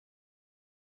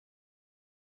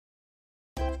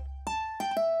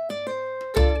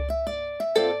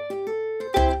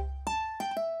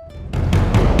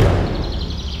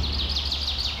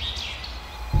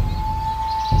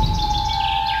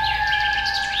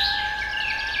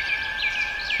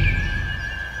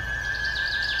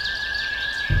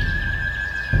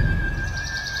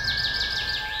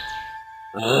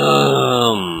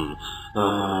আম,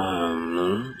 আম,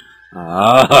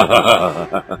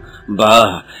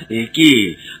 বাহ, এ কি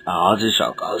আজ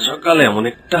সকাল সকাল এমন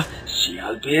একটা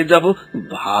শিয়াল পেয়ে যাব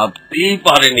ভাবতেই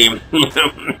পারেনি।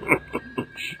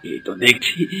 এই তো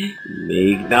দেখছি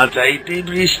মেঘ না চাইতে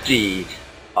বৃষ্টি।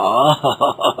 আহা,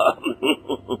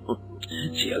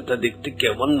 শিয়ালটা দেখতে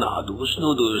কেমন নাদুস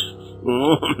নুদুস।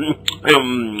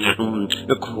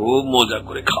 খুব মজা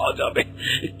করে খাওয়া যাবে,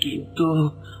 কিন্তু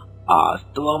আজ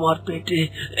তো আমার পেটে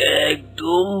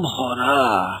একদম ভরা।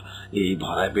 এই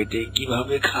ভরা পেটে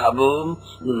কিভাবে খাবো?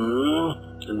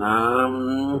 না,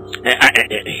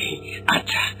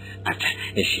 আচ্ছা আচ্ছা,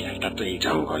 শিয়ালটা তো এই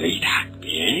জঙ্গলেই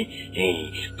থাকবে।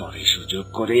 পরে সুযোগ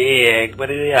করে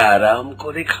একবারে আরাম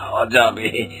করে খাওয়া যাবে।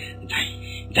 যাই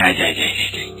যাই যাই যাই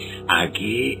যাই,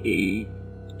 আগে এই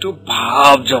তো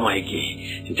ভাব জমাই গিয়ে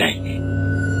যাই।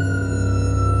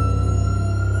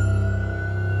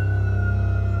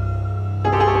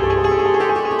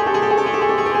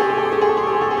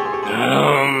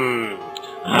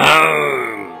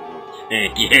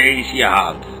 কি হে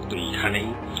শিয়াল, তুই এখানেই?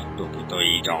 তোকে তো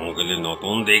এই জঙ্গলে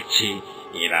নতুন দেখছি,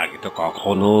 এর আগে তো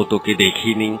কখনো তোকে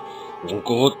দেখিনি।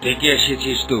 কোত্থেকে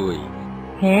এসেছিস তুই?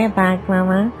 হ্যাঁ বাঘ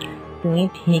মামা, তুমি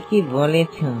ঠিকই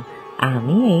বলেছ।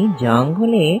 আমি এই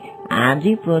জঙ্গলে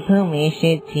আজই প্রথম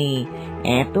এসেছি।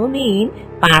 এতদিন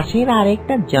পাশের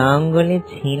আরেকটা জঙ্গলে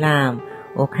ছিলাম,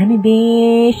 ওখানে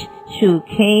বেশ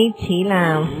সুখেই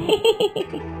ছিলাম।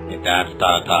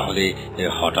 তাহলে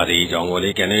হঠাৎ এই জঙ্গলে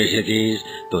কেন এসেছিস?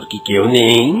 তোর কি কেউ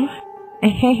নেই?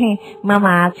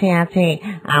 মামা, আছে আছে,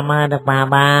 আমার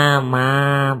বাবা মা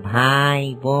ভাই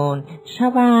বোন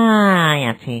সবাই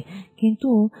আছে,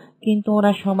 কিন্তু কিন্তু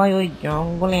ওরা সবাই ওই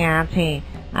জঙ্গলে আছে।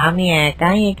 আমি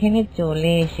একাই এখানে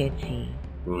চলে এসেছি।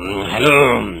 হ্যালো,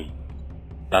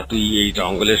 তা তুই এই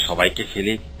জঙ্গলের সবাইকে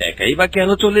ফেলে একাই বা কেন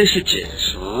চলে এসেছিস?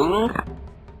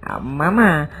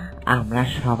 মামা, আমরা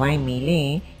সবাই মিলে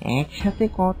একসাথে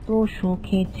কত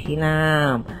সুখে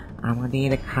ছিলাম। আমাদের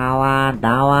খাওয়া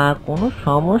দাওয়া কোনো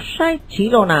সমস্যাই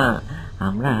ছিল না।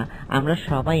 আমরা আমরা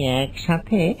সবাই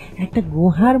একসাথে একটা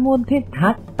গুহার মধ্যে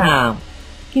থাকতাম।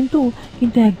 কিন্তু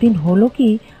কিন্তু একদিন হলো কি,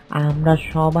 আমরা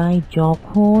সবাই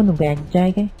যখন এক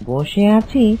জায়গায় বসে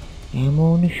আছি,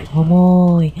 এমন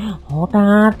সময়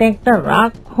হঠাৎ একটা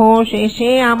রাক্ষস এসে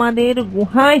আমাদের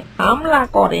গুহায় হামলা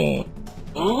করে।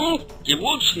 কি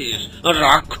বলছিস?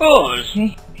 রাক্ষস?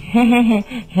 হ্যাঁ হ্যাঁ হ্যাঁ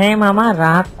হ্যাঁ মামা,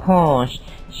 রাক্ষস।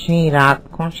 সেই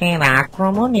রাক্ষসের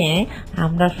আক্রমণে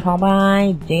আমরা সবাই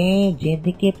যে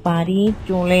যেদিকে পারি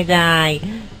চলে যাই।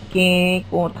 কে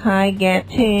কোথায়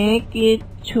গেছে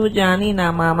কিচ্ছু জানি না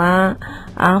মামা।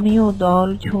 আমিও দল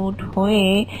ছুট হয়ে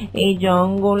এই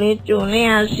জঙ্গলে চলে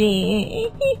আসি।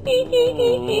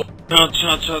 আচ্ছা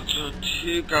আচ্ছা আচ্ছা,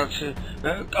 ঠিক আছে,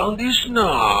 কান্দিস না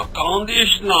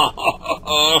কান্দিস না।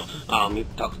 আমি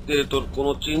থাকতে তোর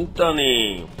কোনো চিন্তা নেই।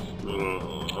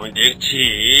 আমি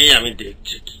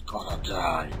দেখছি কি করা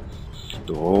যায়।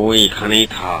 তুই এখানেই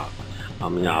থাক,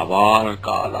 আমি আবার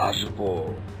কাল আসবো।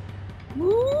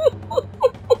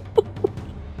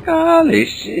 কাল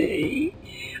এসেই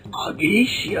আগে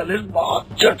শিয়ালের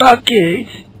বাচ্চাটাকে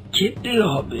খেতে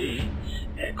হবে।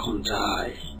 এখন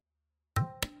যাই।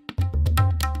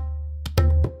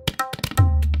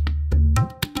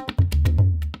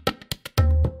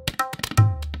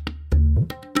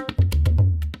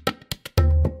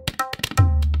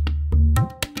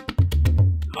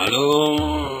 হ্যালো,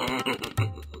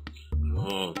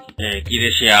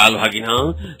 কিরে শিয়াল ভাগিনা,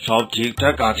 সব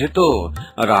ঠিকঠাক আছে তো?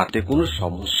 রাতে কোনো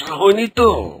সমস্যা হয়নি তো?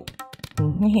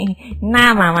 না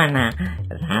মামা না,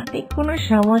 রাতে কোনো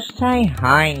সমস্যাই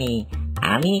হয়নি।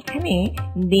 আমি এখানে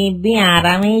দিব্যি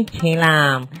আরামেই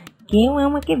ছিলাম, কেউ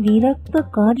আমাকে বিরক্ত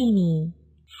করেনি।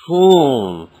 শোন,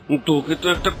 তোকে তো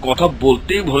একটা কথা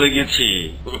বলতেই ভুলে গেছি।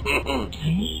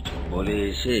 এই জঙ্গলে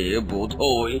এসে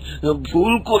বোধহয়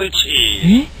ভুল করেছি।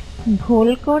 ভুল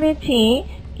করেছি?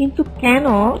 কিন্তু কেন?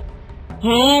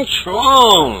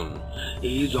 শোন,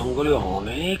 এই জঙ্গলে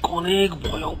অনেক অনেক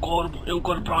ভয়ঙ্কর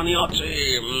ভয়ঙ্কর প্রাণী আছে।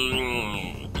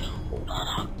 ওরা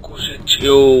রাক্ষসের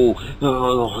চেয়েও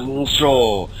হিংস্র,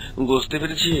 বুঝতে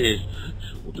পেরেছিস?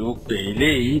 সুযোগ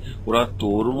পেলেই ওরা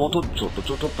তোর মতো ছোট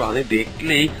ছোট প্রাণী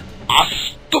দেখলেই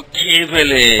আস্ত খেয়ে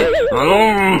ফেলে।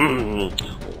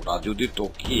 ওরা যদি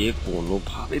তোকে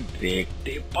কোনোভাবে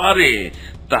দেখতে পারে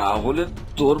তাহলে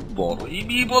তোর বড়ই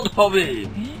বিপদ হবে।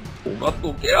 ওরা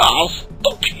তোকে আস্ত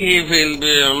খেয়ে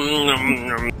ফেলবে।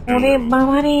 ওরে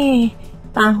বাবারে,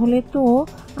 তাহলে তো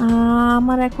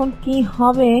আমার এখন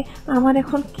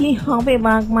কি হবে?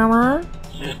 বাঘ মামা?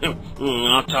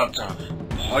 আচ্ছা আচ্ছা,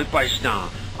 ভয় পাইস না,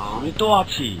 আমি তো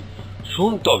আছি।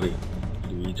 শোন তবে,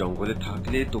 তুই জঙ্গলে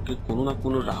থাকলে তোকে কোনো না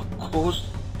কোনো রাক্ষস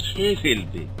খেয়ে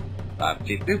ফেলবে। তার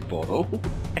চেয়ে বড়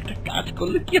একটা কাজ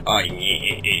করলে কি হয়,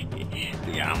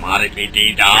 তুই আমার পেটে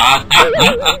যা।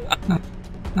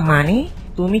 মানে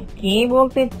তুমি কি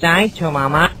বলতে চাইছো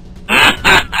মামা?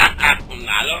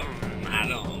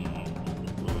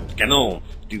 কেন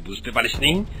তুই বুঝতে পারিস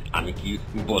নি আমি কি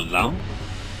বললাম?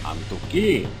 আমি তোকে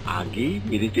আগেই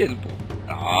মেরে ফেলবো,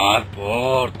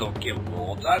 তারপর তোকে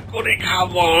মজা করে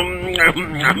খাবো।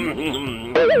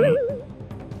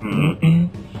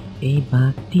 এই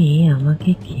বাঘটি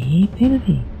আমাকে খেয়ে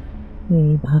ফেলবে?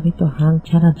 এইভাবে তো হাল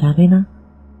ছাড়া যাবে না।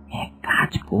 এক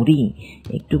কাজ করি,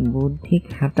 একটু বুদ্ধি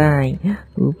খাটাই,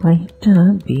 উপায়টা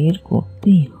বের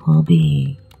করতে হবে।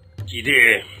 কিরে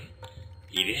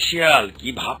কিরে শিয়াল, কি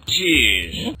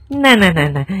ভাবছিস? না না না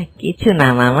না, কিছু না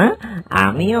মামা।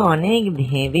 আমিও অনেক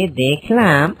ভেবে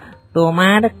দেখলাম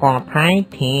তোমার কথাই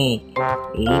ঠিক।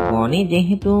 এই বনে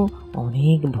যেহেতু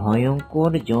অনেক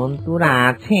ভয়ঙ্কর জন্তুরা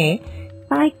আছে,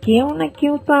 তাই কেউ না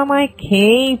কেউ তো আমায়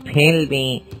খেয়েই ফেলবে।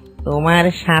 তোমার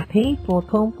সাথেই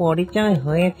প্রথম পরিচয়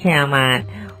হয়েছে আমার।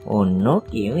 অন্য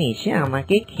কেউ এসে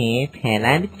আমাকে খেয়ে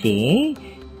ফেলার চেয়ে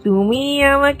তুমি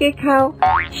আমাকে খাও,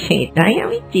 সেটাই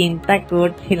আমি চিন্তা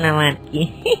করছিলাম আর কি।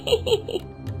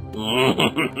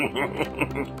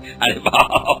 আরে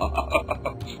বাবা,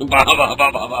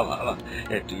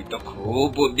 তুই তো খুব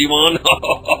বুদ্ধিমান।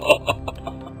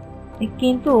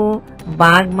 কিন্তু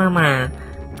বাঘ মামা,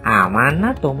 আমার না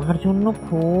তোমার জন্য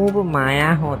খুব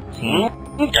মায়া হচ্ছে।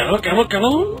 কেন কেন কেন?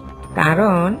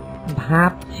 কারণ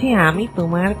ভাবছি আমি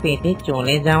তোমার পেটে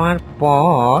চলে যাওয়ার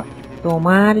পর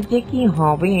তোমার যে কি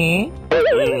হবে।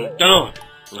 কেন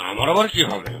আমার আবার কি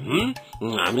হবে?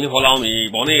 আমি হলাম এই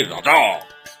বনের রাজা।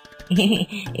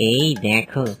 এই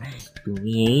দেখো,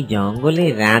 তুমি এই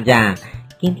জঙ্গলের রাজা,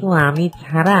 কিন্তু আমি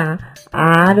ছাড়া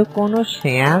আর কোনো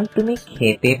শেয়াল তুমি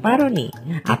খেতে পারোনি।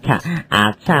 আচ্ছা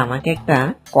আচ্ছা, আমাকে একটা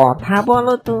কথা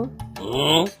বলো তো।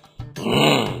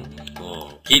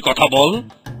 কি কথা বল?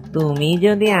 তুমি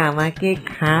যদি আমাকে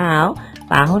খাও,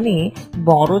 তাহলে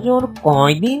বড় জোর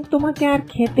কয়দিন তোমাকে আর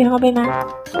খেতে হবে না?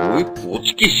 ওই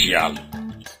পুচকি শিয়াল,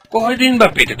 কয়দিন বা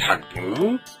পেটে থাকবে?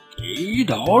 এই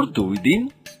ধর 2 দিন।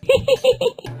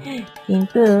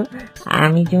 কিন্তু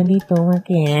আমি যদি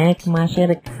তোমাকে 1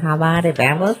 মাসের খাবার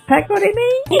ব্যবস্থা করে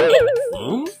দেই।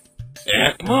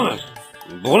 1 মাস?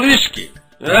 বলিস কি?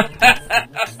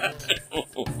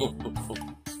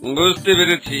 বুঝতে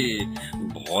পেরেছি,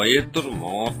 ভয়ে তোর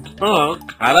মাথা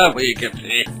খারাপ হয়ে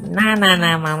গেছে। না না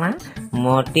না মামা,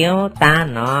 মোটেও তা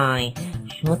নয়।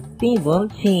 সত্যি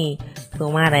বলছি,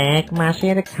 তোমার 1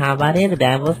 মাসের খাবারের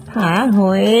ব্যবস্থা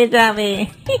হয়ে যাবে।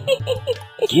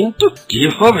 কিন্তু কি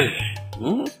হবে?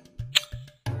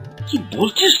 কি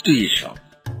বলছিস তুই এসব?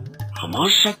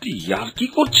 আমার সাথে ইয়ার্কি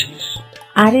করছিস?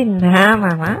 আরে না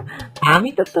মামা, আমি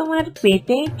তো তোমার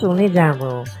পেটেই চলে যাব।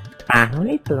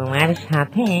 তাহলে তোমার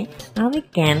সাথে আমি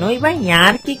কেনই বা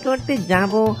ইয়ার্কি করতে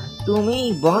যাব, তুমিই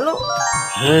বলো।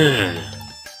 হ্যাঁ,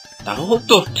 তাও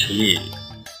তো ঠিক,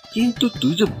 কিন্তু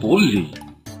তুই যে বললি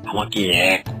আমাকে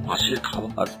 1 মাসের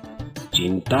খাবার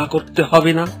চিন্তা করতে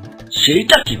হবে না,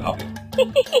 সেইটা কিভাবে?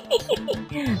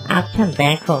 আচ্ছা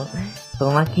দেখো,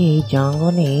 তোমাকে এই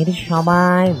জঙ্গলের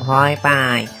সবাই ভয়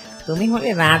পায়। তুমি হলে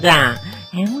রাজা,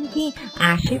 এমনকি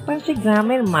আশেপাশে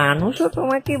গ্রামের মানুষও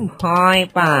তোমাকে ভয়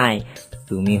পায়।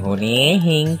 তুমি হলে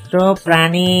হিংস্র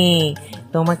প্রাণী,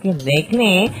 তোমাকে দেখলে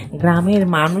গ্রামের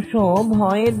মানুষও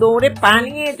ভয়ে দৌড়ে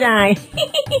পালিয়ে যায়।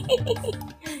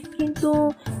 কিন্তু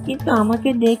কিন্তু আমাকে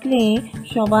দেখলে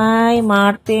সবাই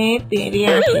মারতে তেড়ে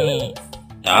আসে।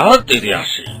 তাড়াতাড়ি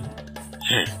আসে?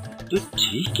 হ্যাঁ, তুই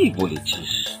ঠিকই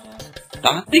বলেছিস।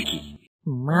 তাতে কি?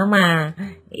 মামা,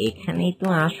 এখানেই তো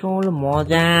আসল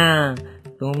মজা।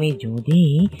 তুমি যদি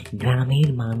গ্রামের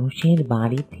মানুষের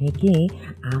বাড়ি থেকে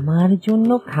আমার জন্য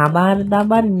খাবার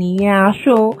দাবার নিয়ে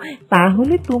আসো,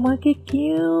 তাহলে তোমাকে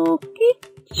কেউ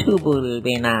কিচ্ছু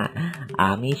বলবে না।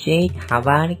 আমি সেই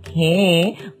খাবার খেয়ে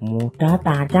মোটা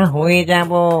তাজা হয়ে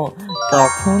যাব।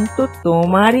 তখন তো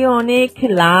তোমারই অনেক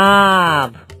লাভ।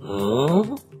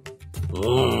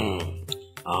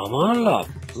 আমার লাভ?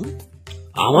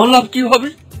 আমার লাভ কি হবে?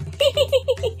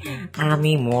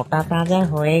 আমি মোটা তাজা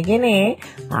হয়ে গেলে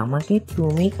আমাকে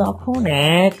তুমি তখন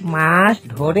 1 মাস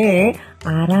ধরে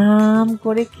আরাম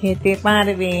করে খেতে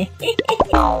পারবে।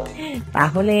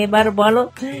 তাহলে এবার বলো,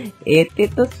 এতে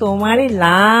তো তোমারই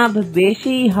লাভ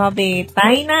বেশি হবে,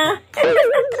 তাই না?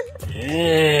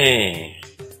 হ্যাঁ,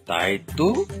 তাই তো,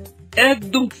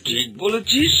 একদম ঠিক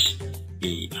বলেছিস।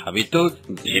 এইভাবে তো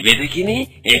ভেবে দেখিনি।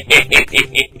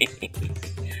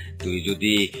 তুই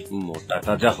যদি মোটা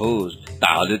তাজা হোস,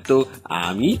 তাহলে তো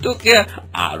আমি তোকে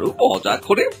আরো মজা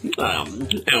করে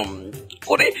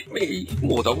করে এই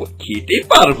মোটামুটি খেতে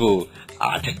পারবো।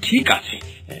 আচ্ছা ঠিক আছে,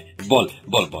 বল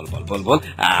বল বল বল বল বল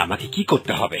আমাকে কি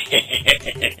করতে হবে?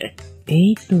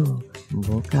 এই তো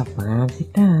বোকা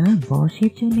পাঁচটা বসে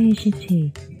চলে এসেছে।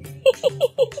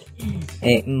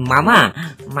 মামা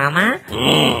মামা,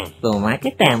 তোমাকে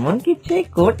তেমন কিছু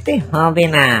করতে হবে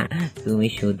না। তুমি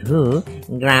শুধু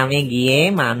গ্রামে গিয়ে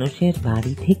মানুষের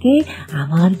বাড়ি থেকে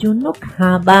আমার জন্য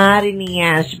খাবার নিয়ে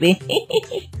আসবে।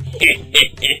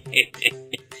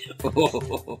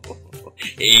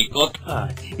 এই কথা,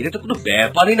 এটা তো কোনো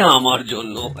ব্যাপারই না আমার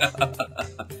জন্য।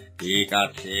 ঠিক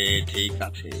আছে ঠিক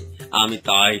আছে, আমি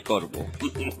তাই করব।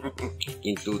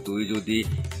 কিন্তু তুই যদি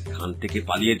এখান থেকে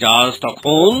পালিয়ে যাস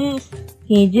তখন?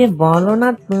 কি যে বলো না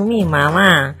তুমি মামা,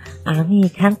 আমি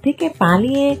এখান থেকে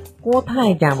পালিয়ে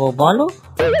কোথায় যাব বলো?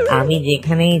 আমি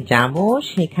যেখানেই যাব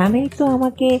সেখানেই তো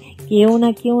আমাকে কেউ না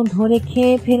কেউ ধরে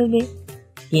খেয়ে ফেলবে।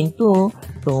 কিন্তু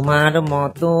তোমার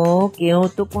মতো কেউ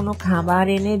তো কোনো খাবার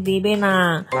এনে দিবে না।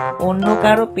 অন্য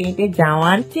কারো পেটে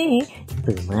যাওয়ার চেয়ে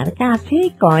তোমার কাছেই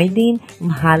কয়দিন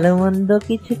ভালো মন্দ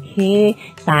কিছু খেয়ে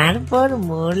তারপর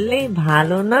মরলে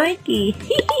ভালো নয় কি?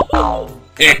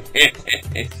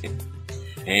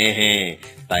 হ্যাঁ হ্যাঁ,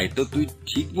 তাই তো, তুই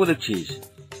ঠিক বলেছিস।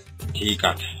 ঠিক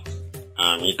আছে,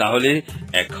 আমি তাহলে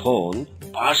এখন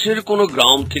পাশের কোনো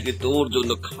গ্রাম থেকে তোর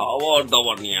জন্য খাবার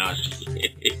দাবার নিয়ে আসি।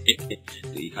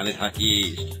 তুই এখানে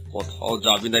থাকিস, কোথাও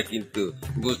যাবি না কিন্তু,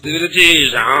 বুঝতে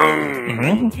পেরেছিস?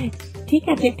 ঠিক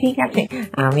আছে ঠিক আছে,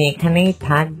 আমি এখানেই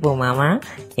থাকবো মামা,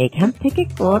 এখান থেকে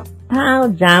কোথাও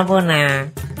যাব না।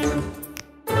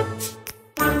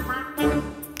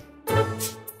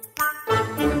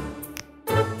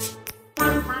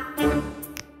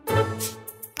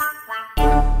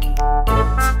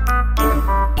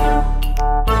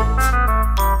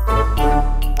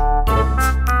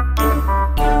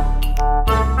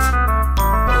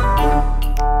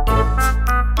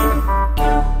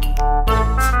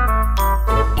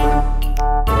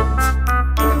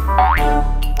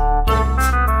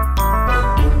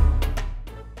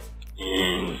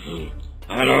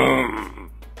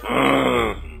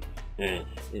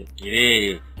 কিরে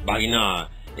বাগিনা,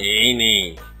 এই নে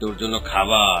তোর জন্য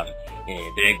খাবার।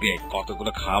 দেখ দেখ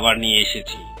কতগুলো খাবার নিয়ে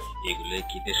এসেছি, এগুলো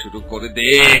খেতে শুরু করে দে।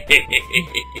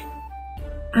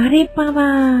 আরে বাবা,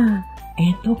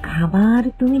 এত খাবার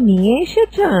তুমি নিয়ে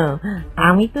এসেছো?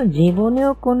 আমি তো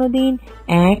জীবনেও কোনোদিন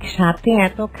একসাথে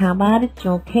এত খাবার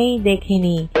চোখেই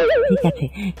দেখিনি। ঠিক আছে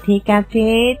ঠিক আছে,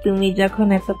 তুমি যখন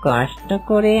এত কষ্ট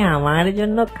করে আমার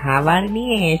জন্য খাবার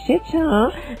নিয়ে এসেছো,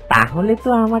 তাহলে তো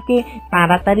আমাকে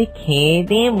তাড়াতাড়ি খেয়ে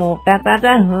দিয়ে মোটা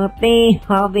তাজা হতেই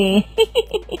হবে।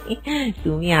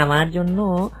 তুমি আমার জন্য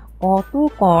কত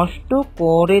কষ্ট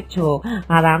করেছো,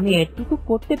 আর আমি এটুকু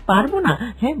করতে পারবো না?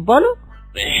 হ্যাঁ বলো।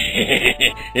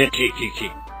 ঠিক ঠিক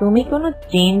ঠিক, তুমি কোনো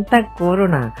চিন্তা করো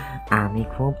না, আমি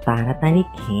খুব তাড়াতাড়ি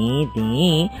খেয়ে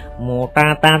দিয়ে মোটা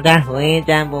তাজা হয়ে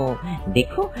যাব।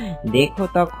 দেখো দেখো,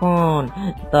 তখন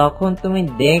তখন তুমি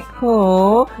দেখো,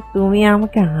 তুমি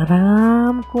আমাকে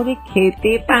আরাম করে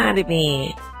খেতে পারবে।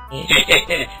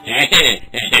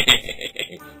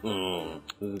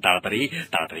 তাড়াতাড়ি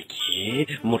তাড়াতাড়ি খেয়ে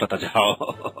মোটা তাজা হও।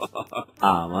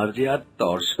 আমার যে আর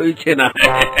তর্স হইছে না।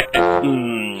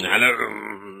 হ্যালো,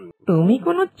 তুমি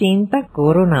কোনো চিন্তা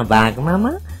করো না বাঘ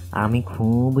মামা, আমি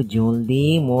খুব জলদি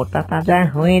মোটা তাজা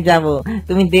হয়ে যাব,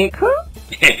 তুমি দেখো।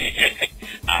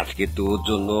 আজকে তোর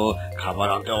জন্য খাবার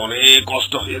আনতে অনেক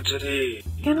কষ্ট হয়েছে রে।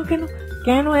 কেন কেন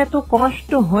কেন এত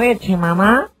কষ্ট হয়েছে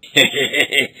মামা?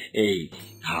 এই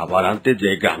খাবার আনতে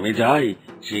যে গ্রামে যাই,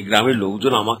 সেই গ্রামের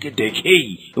লোকজন আমাকে দেখেই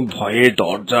ভয়ে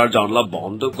দরজা জানলা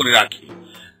বন্ধ করে রাখে।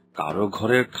 কারো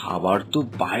ঘরের খাবার তো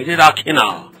বাইরে রাখে না।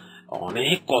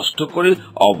 অনেক কষ্ট করে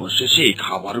অবশেষে এই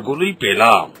খাবারগুলোই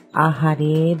পেলাম।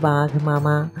 আহারে বাঘ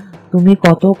মামা, তুমি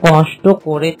কত কষ্ট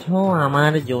করেছো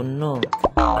আমার জন্য।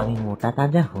 আমি মোটা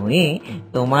তাজা হয়ে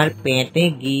তোমার পেটে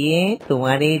গিয়ে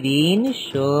তোমার এই ঋণ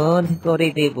শোধ করে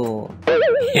দেব।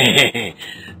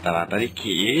 তাড়াতাড়ি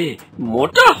খেয়ে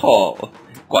মোটা হ,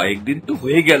 কয়েকদিন তো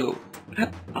হয়ে গেল,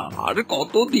 আর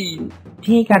কতদিন?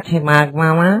 ঠিক আছে বাঘ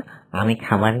মামা, আমি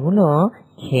খাবারগুলো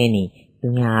খেয়ে নি,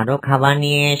 তুমি আরো খাবার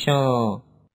নিয়ে এসো।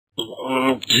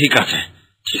 ঠিক আছে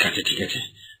ঠিক আছে ঠিক আছে,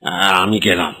 আমি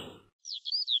গেলাম।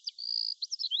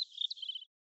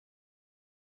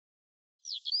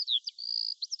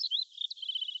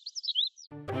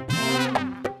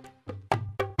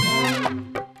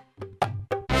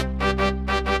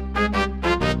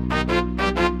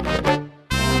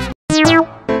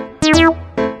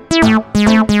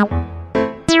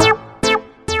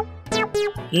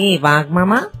 কি বাঘ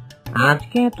মামা,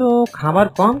 আজকে এত খাবার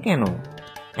কম কেন?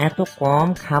 এত কম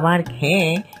খাবার খেয়ে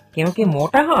কেউ কি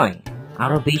মোটা হয়?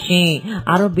 আরো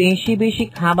বেশি বেশি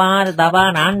খাবার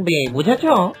দাবার আনবে,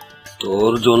 বুঝেছো?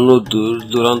 তোর জন্য দূর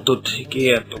দূরান্ত থেকে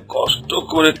এত কষ্ট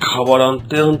করে খাবার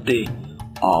আনতে আনতে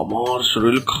আমার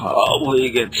শরীর খারাপ হয়ে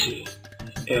গেছে।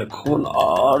 এখন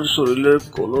আর শরীরের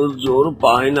কোনো জোর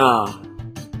পায় না।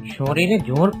 শরীরে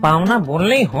জোর পাও না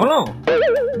বললেই হলো।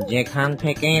 যেখান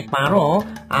থেকে পারো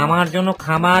আমার জন্য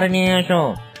খাবার নিয়ে এসো।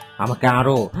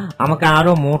 আমাকে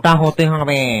আরো মোটা হতে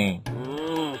হবে।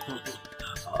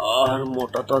 আর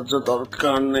মোটা তাজা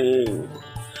দরকার নেই,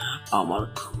 আমার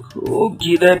খুব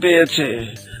খিদে পেয়েছে।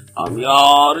 আমি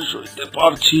আর সইতে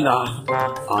পারছি না।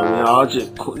 আমি আজ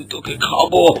এক্ষুনি তোকে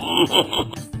খাবো।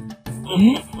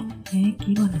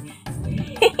 কি বলে?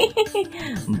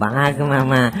 বাঘ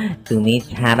মামা, তুমি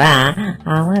ছাড়া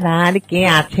আমার আর কে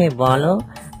আছে বলো?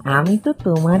 আমি তো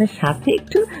তোমার সাথে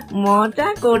একটু মজা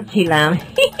করছিলাম।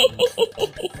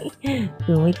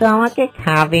 তুমি তো আমাকে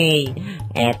খাবেই।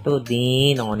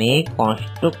 এতদিন অনেক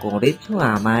কষ্ট করেছো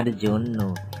আমার জন্য।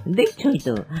 দেখছই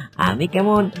তো আমি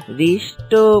কেমন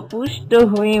হৃষ্ট পুষ্ট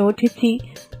হয়ে উঠেছি।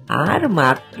 আর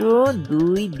মাত্র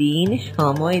 2 দিন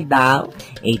সময় দাও।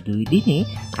 এই 2 দিনে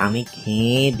আমি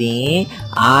খেয়ে দিয়ে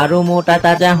আরো মোটা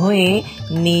তাজা হয়ে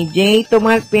নিজেই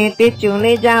তোমার পেটে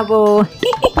চলে যাব।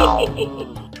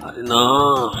 আরে না,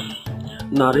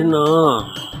 না রে না,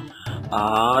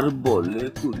 আর বলে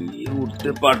কুলিয়ে উঠতে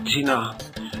পারছি না।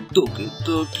 তোকে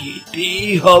তো খেতেই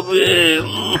হবে।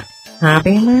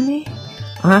 খাবে মানে?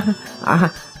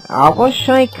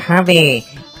 অবশ্যই খাবে।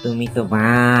 তুমি তো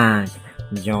বাঘ,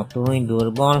 যতই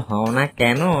দুর্বল হও না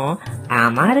কেন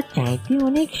আমার চাইতে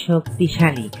অনেক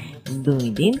শক্তিশালী। 2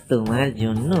 দিন তোমার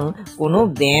জন্য কোনো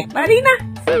ব্যাপারই না।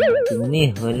 তুমি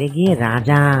হলে গিয়ে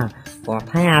রাজা।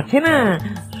 কথায় আছে না,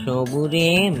 সবুরে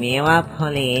মেওয়া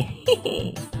ফলে।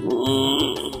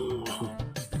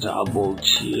 যা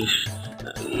বলছিস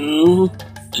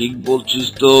ঠিক বলছিস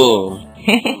তো?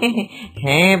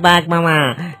 হ্যাঁ বাঘ মামা,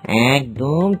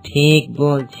 একদম ঠিক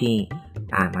বলছি।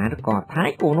 আমার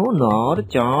কথায় কোনো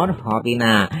নড়চড় হবে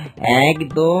না,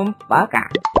 একদম পাকা।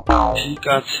 ঠিক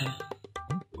আছে,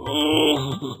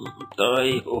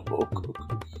 তাই হোক।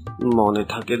 মনে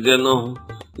থাকে যেন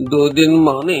 2 দিন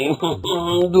মানে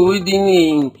 2 দিনই।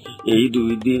 এই 2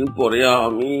 দিন পরে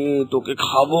আমি তোকে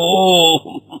খাবো।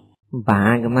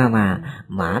 বাঘ মামা,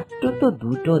 মাত্র তো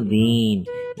 2 দিন।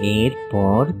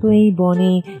 এরপর তো এই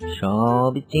বনে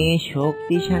সবচেয়ে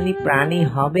শক্তিশালী প্রাণী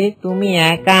হবে তুমি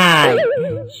একাই।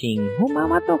 সিংহ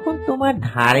মামা তখন তোমার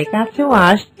ধারে কাছেও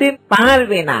আসতে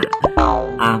পারবে না।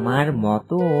 আমার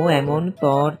মতো এমন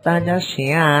তরতাজা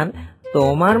শেয়াল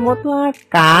তোমার মতো আর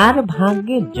কার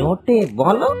ভাগ্যে জোটে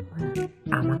বলো?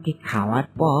 আমাকে খাওয়ার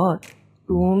পর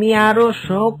তুমি আরো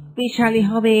শক্তিশালী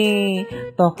হবে।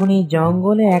 তখন এই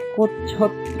জঙ্গলে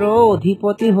একচ্ছত্র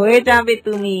অধিপতি হয়ে যাবে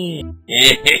তুমি।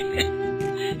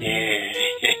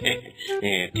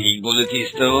 ঠিক বলেছিস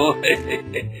তো।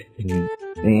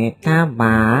 এটা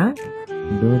বাঘ,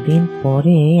 2 দিন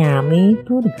পরে আমি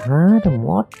তোর ঘাড়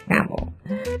মটকাবো।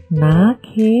 না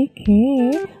খেয়ে খেয়ে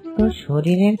তোর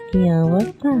শরীরের কি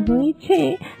অবস্থা হয়েছে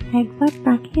একবার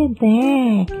তাকিয়ে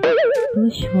দেখ। তোর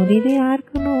শরীরে আর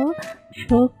কোনো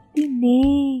শক্তি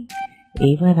নেই।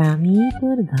 এবার আমি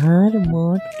তোর ঘাড়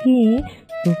মটকে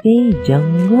তোকে এই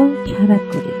জঙ্গল ছাড়া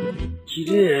করে দেব।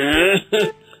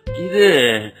 কিরে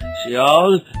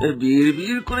শিয়াল,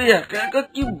 বিড় করে একা একা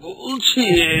কি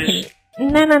বলছিস?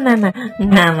 না না না না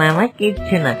না মামা,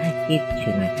 কিচ্ছু না।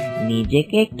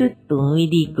 নিজেকে একটু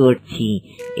তৈরি করছি।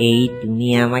 এই তুমি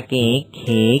আমাকে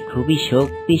খেয়ে খুবই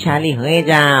শক্তিশালী হয়ে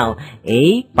যাও,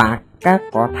 এই পাক্কা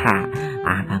কথা।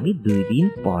 আগামী 2 দিন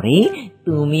পরে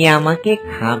তুমি আমাকে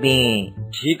খাবে।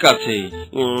 ঠিক আছে,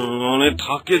 মনে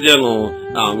থাকে যেন।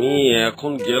 আমি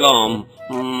এখন গেলাম।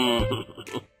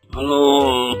 হ্যালো।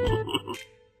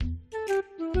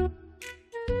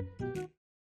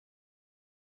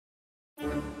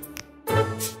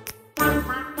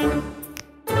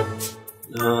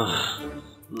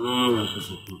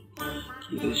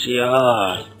 কিরে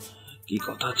শিয়াল, কি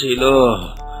কথা ছিল?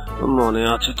 মনে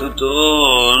আছে তো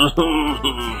তোর?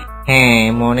 হ্যাঁ,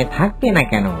 মনে থাকবে না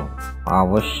কেন?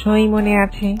 অবশ্যই মনে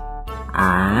আছে।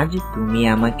 আজ তুমি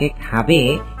আমাকে খাবে,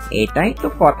 এটাই তো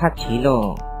কথা ছিল।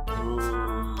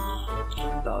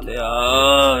 তাহলে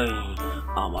আয়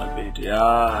আমার পেটে,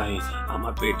 আয়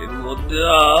আমার পেটের মধ্যে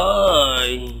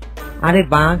আয়। আরে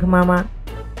বাঘ মামা,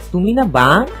 তুমি না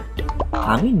বাঘ?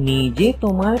 আমি নিজে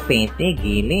তোমার পেটে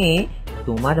গেলে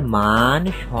তোমার মান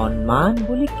সম্মান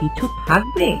বলে কিছু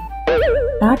থাকবে?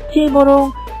 তার চেয়ে বরং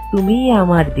তুমি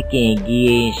আমার দিকে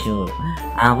এগিয়ে এসো,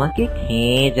 আমাকে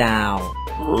খেয়ে যাও।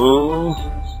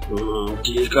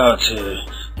 ঠিক আছে,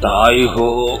 তাই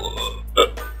হোক।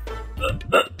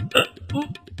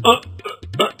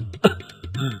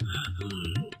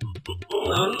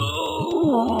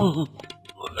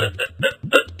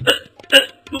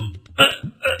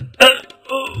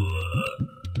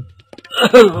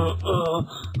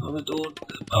 আমি তো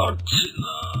উঠতে পারছি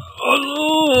না।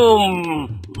 আলম!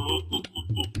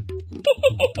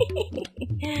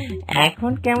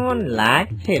 এখন কেমন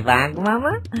লাগছে বাঘ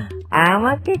মামা?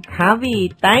 আমাকে খাবি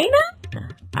তাই না?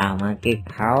 আমাকে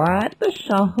খাওয়া তো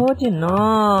সহজ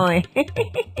নয়।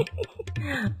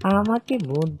 আমাকে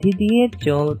বুদ্ধি দিয়ে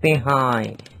চলতে হয়।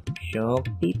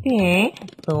 শক্তিতে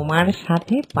তোমার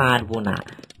সাথে পারবো না,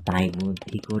 তাই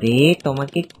বুদ্ধি করে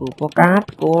তোমাকে কুপোকাত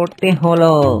করতে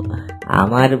হলো।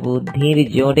 আমার বুদ্ধির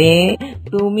জোরে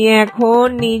তুমি এখন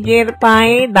নিজের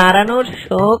পায়ে দাঁড়ানোর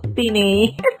শক্তি নেই।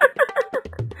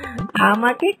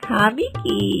 আমাকে খাবি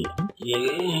কি?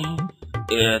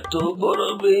 এত বড়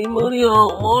বেইমানি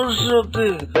আমার সাথে!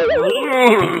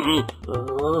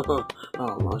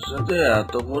 আমার সাথে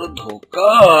এত বড়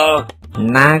ধোঁকা!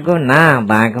 না গো না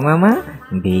বাঘ মামা,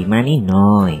 বেইমানি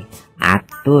নয়,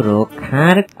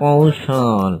 আত্মরক্ষার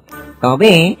কৌশল।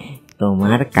 তবে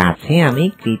তোমার কাছে আমি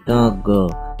কৃতজ্ঞ।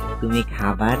 তুমি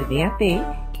খাবার দেয়াতে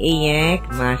এই 1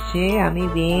 মাসে আমি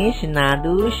বেশ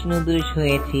নাদুস নুদুস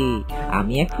হয়েছি।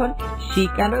 আমি এখন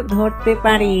শিকারও ধরতে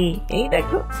পারি।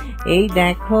 এই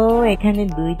দেখো এখানে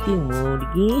 2টি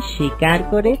মুরগি শিকার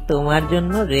করে তোমার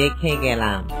জন্য রেখে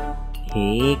গেলাম।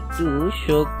 খেয়ে একটু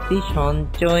শক্তি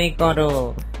সঞ্চয় করো।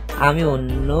 আমি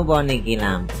অন্য বনে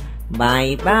গেলাম। Bye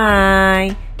bye,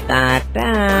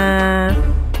 tata.